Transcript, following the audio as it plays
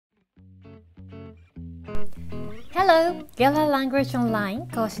Hello! Gela Language Online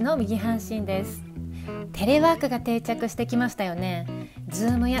講師の右半身です。テレワークが定着してきましたよね。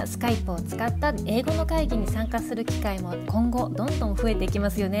Zoom や Skype を使った英語の会議に参加する機会も今後どんどん増えていきま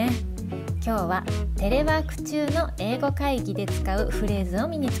すよね。今日はテレワーク中の英語会議で使うフレーズを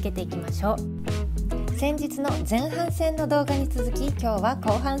身につけていきましょう。先日の前半戦の動画に続き今日は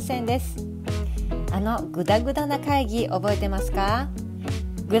後半戦です。グダグダな会議覚えてますか？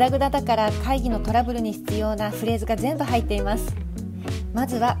グダグダだから会議のトラブルに必要なフレーズが全部入っています。ま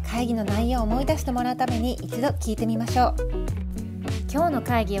ずは会議の内容を思い出してもらうために一度聞いてみましょう。今日の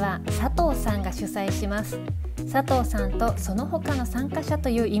会議は佐藤さんが主催します。佐藤さんとその他の参加者と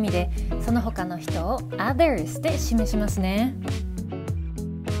いう意味で、その他の人を others で示しますね。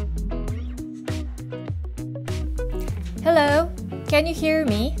Hello, can you hear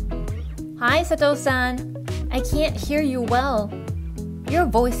me? Hi, 佐藤さん。I can't hear you well.Your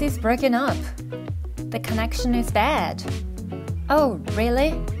voice is breaking up. The connection is bad. Oh,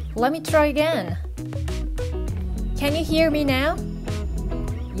 really? Let me try again. Can you hear me now?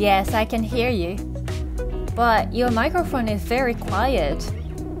 Yes, I can hear you. But your microphone is very quiet.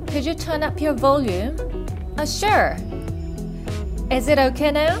 Could you turn up your volume? Sure. Is it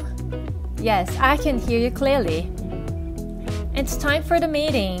okay now? Yes, I can hear you clearly. It's time for the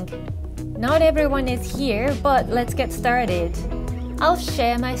meeting. Not everyone is here, but let's get started.I'll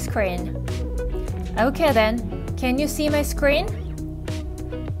share my screen. Okay then, can you see my screen?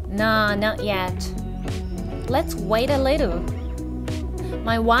 No, not yet. Let's wait a little.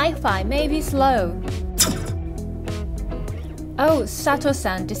 My Wi-Fi may be slow. Oh,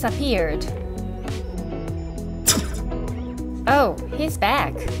 Sato-san disappeared. Oh, he's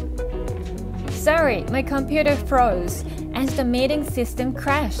back. Sorry, my computer froze and the meeting system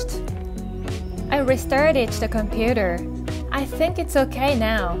crashed. I restarted the computer.I think it's okay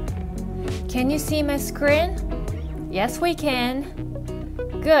now. Can you see my screen? Yes, we can.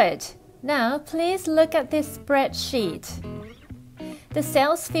 Good. Now, please look at this spreadsheet. The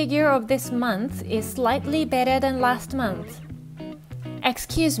sales figure of this month is slightly better than last month.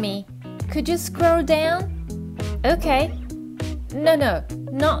 Excuse me, could you scroll down? Okay. No,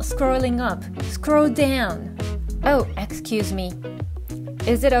 not scrolling up. Scroll down. Oh, excuse me.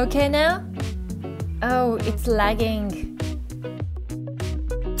 Is it okay now? Oh, it's lagging.Oh,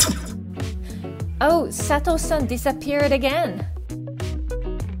 Sato-san disappeared again.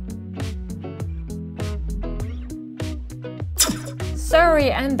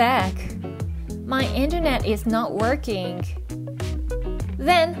 Sorry, I'm back. My internet is not working.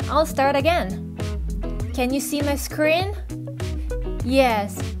 Then I'll start again. Can you see my screen?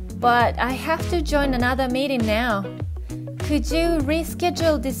 Yes, but I have to join another meeting now. Could you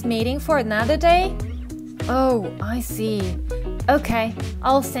reschedule this meeting for another day? Oh, I see.Okay,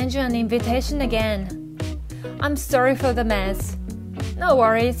 I'll send you an invitation again. I'm sorry for the mess. No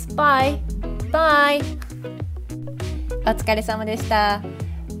worries. Bye. Bye. お疲れ様でした。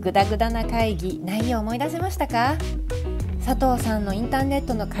グダグダな会議、内容思い出せましたか？佐藤さんのインターネッ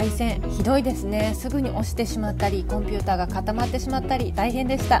トの回線、ひどいですね。すぐに押してしまったり、コンピューターが固まってしまったり、大変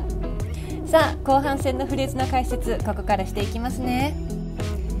でした。さあ、後半戦のフレーズの解説、ここからしていきますね。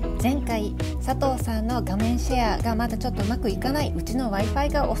前回佐藤さんの画面シェアがまだちょっとうまくいかない、うちの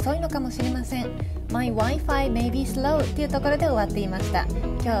Wi-Fi が遅いのかもしれません。 My Wi-Fi may be slow っていうところで終わっていました。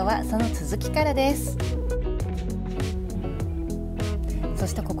今日はその続きからです。そ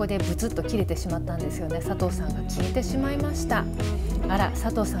してここでブツッと切れてしまったんですよね。佐藤さんが消えてしまいました。あら、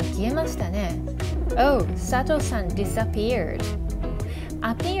佐藤さん消えましたね。 Oh, 佐藤さん disappeared。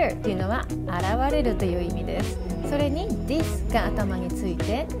 appear っていうのは現れるという意味です。それに this が頭につい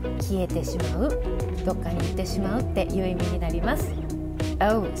て消えてしまう、どっかに行ってしまうっていう意味になります。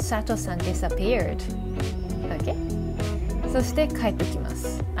 Oh, Sato-san disappeared. Okay? そして帰ってきま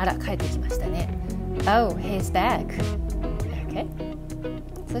す。あら、帰ってきましたね。 Oh, he's back. Okay?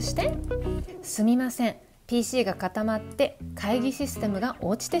 そしてすみません、 PC が固まって会議システムが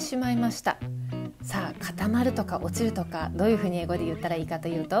落ちてしまいました。さあ、固まるとか落ちるとかどういうふうに英語で言ったらいいかと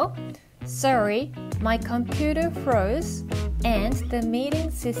いうと、Sorry, my computer froze and the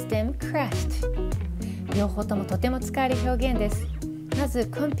meeting system crashed. 両方ともとても使える表現です。まず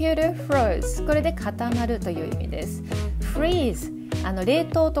computer froze、 これで固まるという意味です。 freeze、 冷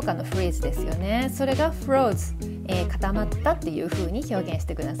凍とかのフレーズですよね。それが froze、固まったっていう風に表現し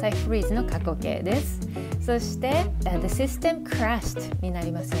てください。 freeze の過去形です。そして、the system crashed にな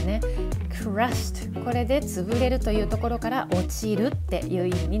りますよね。crushed、 これで潰れるというところから落ちるっていう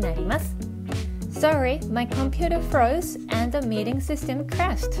意味になります。 Sorry, my computer froze and the meeting system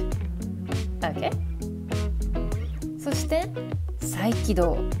crashed. Okay? そして再起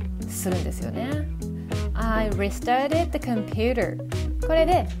動するんですよね。I restarted the computer。これ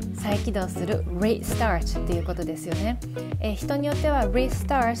で再起動する restart っていうことですよね。人によっては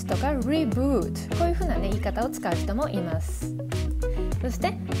restart とか reboot こういうふうな、言い方を使う人もいます。そし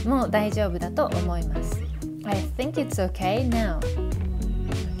てもう大丈夫だと思います。I think it's okay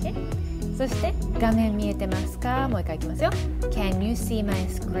now、okay? そして画面見えてますか？もう一回いきますよ。 Can you see my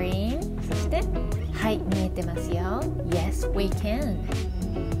screen？ そしてはい見えてますよ。 Yes we can。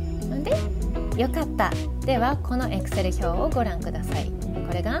 でよかった。ではこの Excel 表をご覧ください。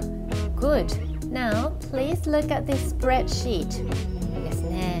これが Good Now please look at this spreadsheet です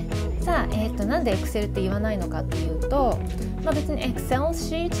ね。さあ、なんで Excel って言わないのかっていうと、別に Excel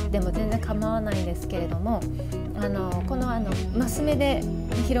sheet でも全然構わないんですけれども、このマス目で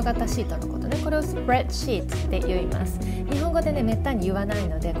広がったシートのことね、これをスプレッドシートって言います。日本語でねめったに言わない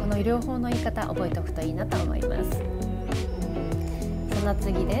ので、この両方の言い方覚えておくといいなと思います。その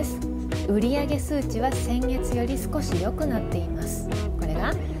次です。売上数値は先月より少し良くなっています。これ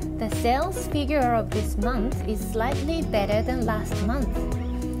が The sales figure of this month is slightly better than last month。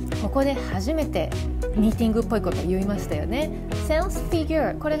 ここで初めてミーティングっぽいことを言いましたよね。 Sales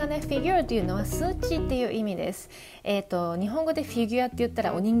figure、 これがね figure っていうのは数値っていう意味です。日本語でフィギュアって言った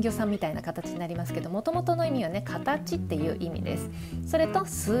らお人形さんみたいな形になりますけど、もともとの意味はね形っていう意味です。それと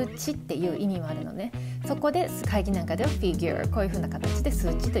数値っていう意味もあるのね。そこで会議なんかでは figure こういう風な形で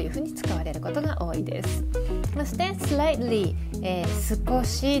数値という風に使われることが多いです。そして slightly、少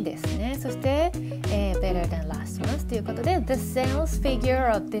しですね。そして、better than last month ということで The sales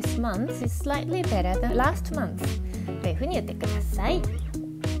figure of this month is slightly better than last month という風に言ってください。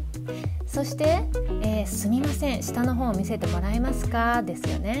そして、すみません下の方を見せてもらえますかです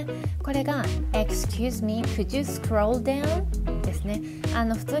よね。これが Excuse me could you scroll down ですね。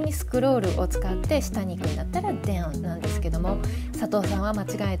普通にスクロールを使って下に行くんだったら down なんですけども、佐藤さんは間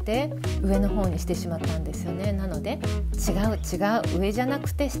違えて上の方にしてしまったんですよね。なので違う上じゃな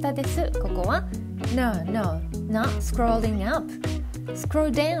くて下です。ここは No not scrolling up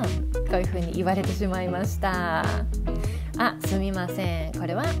scroll down こういうふうに言われてしまいました。すみません。こ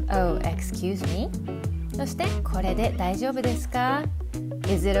れは Oh, excuse me。 そしてこれで大丈夫ですか？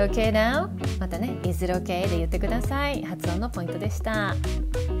 Is it okay now？ またね Is it okay で言ってください。発音のポイントでした。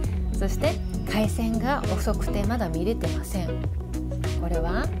そして回線が遅くてまだ見れてません。これ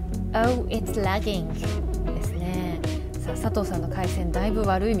は Oh, it's lagging ですね。さあ佐藤さんの回線だいぶ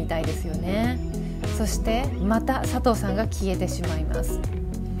悪いみたいですよね。そしてまた佐藤さんが消えてしまいます。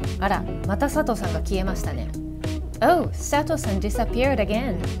あらまた佐藤さんが消えましたね。Oh, 佐藤さん disappeared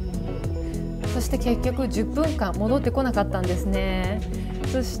again。 そして結局10分間戻ってこなかったんですね。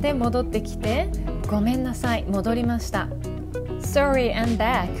そして戻ってきてごめんなさい戻りました。 Sorry, I'm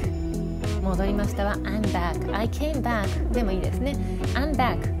back。 戻りましたは I'm back I came back でもいいですね。 I'm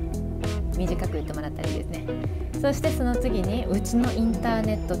back 短く言ってもらったらいいですね。そしてその次にうちのインター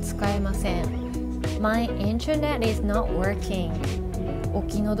ネット使えません。 My internet is not working。 お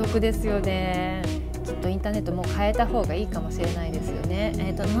気の毒ですよね。きっとインターネットも変えた方がいいかもしれないですよね。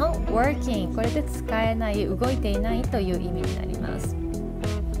not working これで使えない動いていないという意味になります。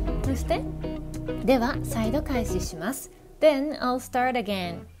そしてでは再度開始します。 Then I'll start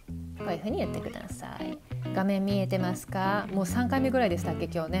again こういうふうに言ってください。画面見えてますか？もう3回目ぐらいでしたっけ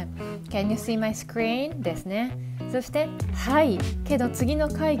今日ね。 Can you see my screen ですね。そしてはいけど次の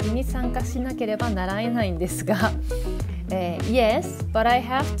会議に参加しなければならないんですがYes, but I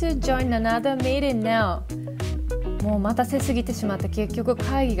have to join another meeting now。 もう待たせすぎてしまって結局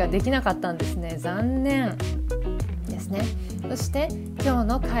会議ができなかったんですね。残念ですね。そして今日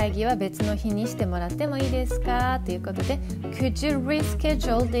の会議は別の日にしてもらってもいいですかということで Could you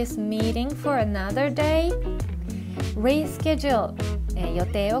reschedule this meeting for another day？ Reschedule、予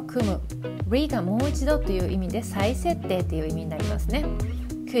定を組む。 Re がもう一度という意味で再設定という意味になりますね。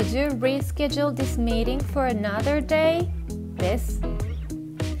Could you reschedule this meeting for another day？ です。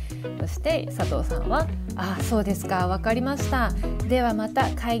そして佐藤さんはそうですかわかりました。ではまた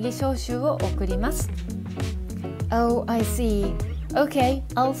会議招集を送ります。 Oh, I see. Okay,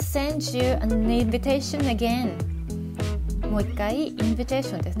 I'll send you an invitation again。 もう一回インビテー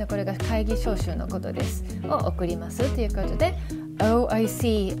ションですね。これが会議招集のことですを送りますということで Oh, I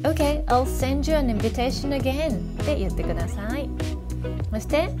see. Okay, I'll send you an invitation again って言ってください。そし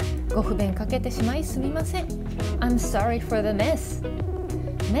てご不便かけてしまいすみません。 I'm sorry for the mess。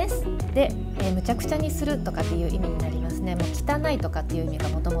 mess で、むちゃくちゃにするとかっていう意味になりますね。もう汚いとかっていう意味が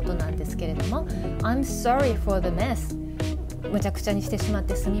もともとなんですけれども I'm sorry for the mess。 むちゃくちゃにしてしまっ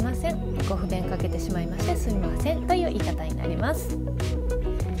てすみません。ご不便かけてしまいましてすみませんという言い方になります。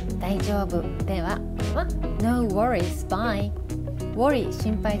大丈夫ではこれは No worries, bye。worry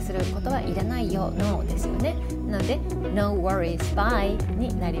心配することはいらないよ No ですよね。なので No worries bye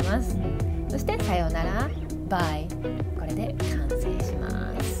になります。そしてさようなら Bye、 これで完成し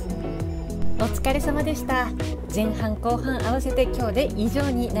ます。お疲れ様でした。前半後半合わせて今日で以上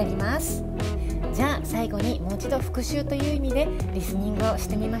になります。じゃあ最後にもう一度復習という意味でリスニングをし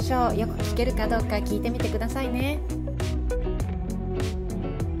てみましょう。よく聞けるかどうか聞いてみてくださいね。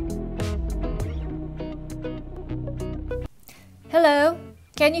Hello,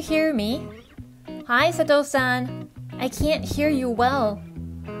 can you hear me? Hi, Sato-san. I can't hear you well.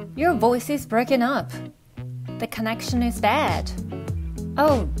 Your voice is breaking up. The connection is bad.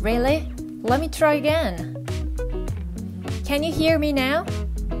 Oh, really? Let me try again. Can you hear me now?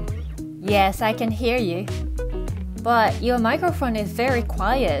 Yes, I can hear you. But your microphone is very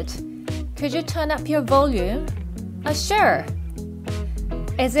quiet. Could you turn up your volume? Sure.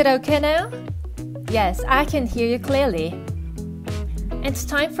 Is it okay now? Yes, I can hear you clearly.It's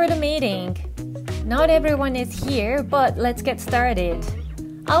time for the meeting. Not everyone is here, but let's get started.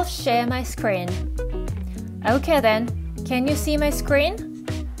 I'll share my screen. Okay then, can you see my screen?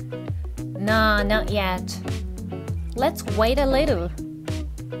 No, not yet. Let's wait a little.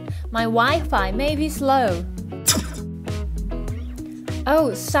 My Wi-Fi may be slow.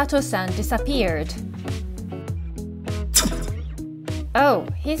 Oh, Sato-san disappeared. Oh,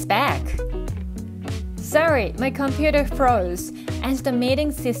 he's back. Sorry, my computer froze.And the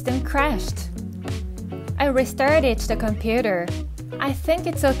meeting system crashed. I restarted the computer. I think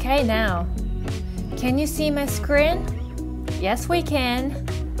it's okay now. Can you see my screen? Yes, we can.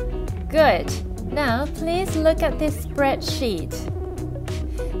 Good. Now, please look at this spreadsheet.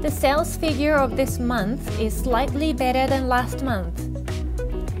 The sales figure of this month is slightly better than last month.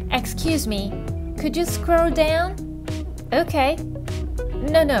 Excuse me, could you scroll down? Okay.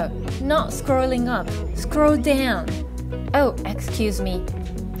 No, not scrolling up. Scroll down.Oh, excuse me.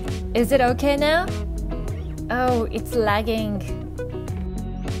 Is it okay now? Oh, it's lagging.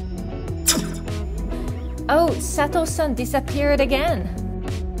 Oh, Sato-san disappeared again.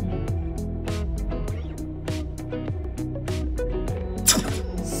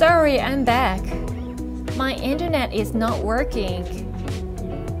 Sorry, I'm back. My internet is not working.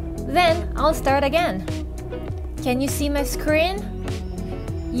 Then I'll start again. Can you see my screen?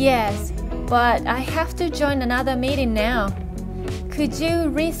 Yes.But I have to join another meeting now. Could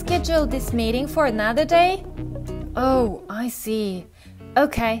you reschedule this meeting for another day? Oh, I see.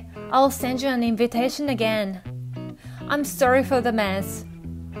 Okay, I'll send you an invitation again. I'm sorry for the mess.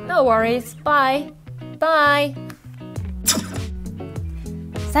 No worries. Bye. Bye.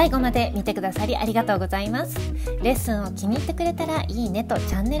 最後まで見てくださりありがとうございます。レッスンを気に入ってくれたらいいねと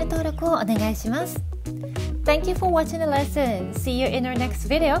チャンネル登録をお願いします。Thank you for watching the lesson. See you in our next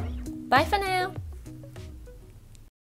video.Bye for now!